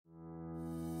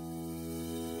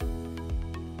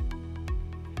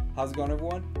How's it going,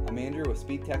 everyone? I'm Andrew with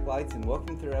SpeedTech Lights, and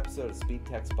welcome to another episode of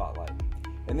SpeedTech SpotLight.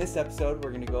 In this episode,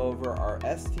 we're going to go over our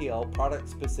STL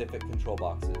product-specific control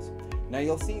boxes. Now,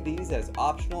 you'll see these as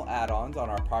optional add-ons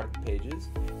on our product pages,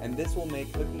 and this will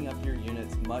make hooking up your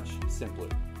units much simpler.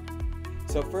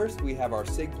 So first, we have our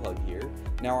SIG plug here.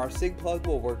 Now, our SIG plug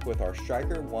will work with our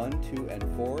Striker 1, 2, and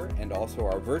 4, and also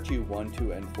our Virtue 1,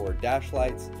 2, and 4 dash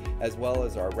lights, as well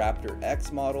as our Raptor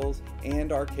X models,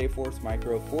 and our K-Force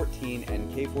Micro 14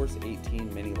 and K-Force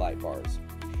 18 mini light bars.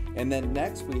 And then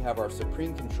next we have our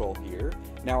Supreme Control here.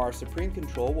 Now our Supreme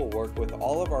Control will work with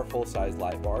all of our full-size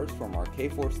light bars from our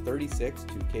K-Force 36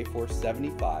 to K-Force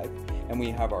 75, and we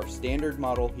have our standard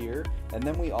model here, and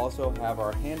then we also have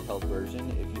our handheld version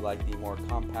if you like the more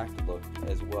compact look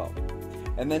as well.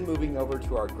 And then moving over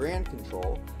to our Grand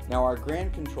Control. Now our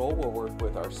Grand Control will work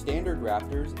with our standard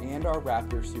Raptors and our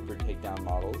Raptor Super Takedown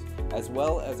models, as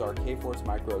well as our K-Force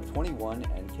Micro 21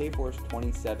 and K-Force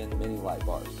 27 mini light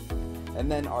bars. And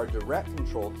then our direct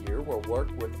control here will work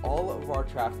with all of our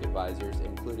traffic advisors,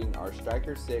 including our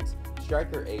Striker 6,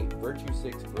 Striker 8, Virtue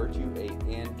 6, Virtue 8,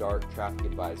 and Dart traffic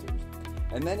advisors.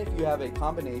 And then if you have a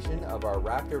combination of our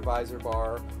Raptor visor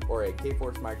bar or a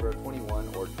K-Force Micro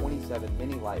 21 or 27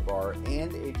 mini light bar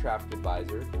and a traffic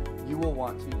advisor, you will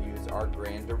want to use our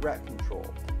Grand Direct Control.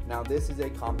 Now this is a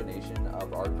combination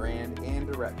of our Grand and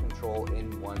Direct Control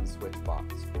in one switch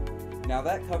box. Now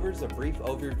that covers a brief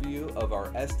overview of our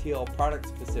STL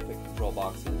product-specific control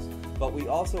boxes, but we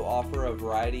also offer a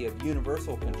variety of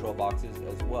universal control boxes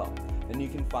as well, and you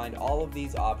can find all of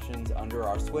these options under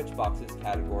our switch boxes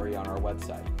category on our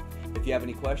website. If you have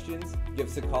any questions, give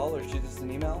us a call or shoot us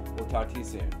an email. We'll talk to you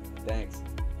soon. Thanks.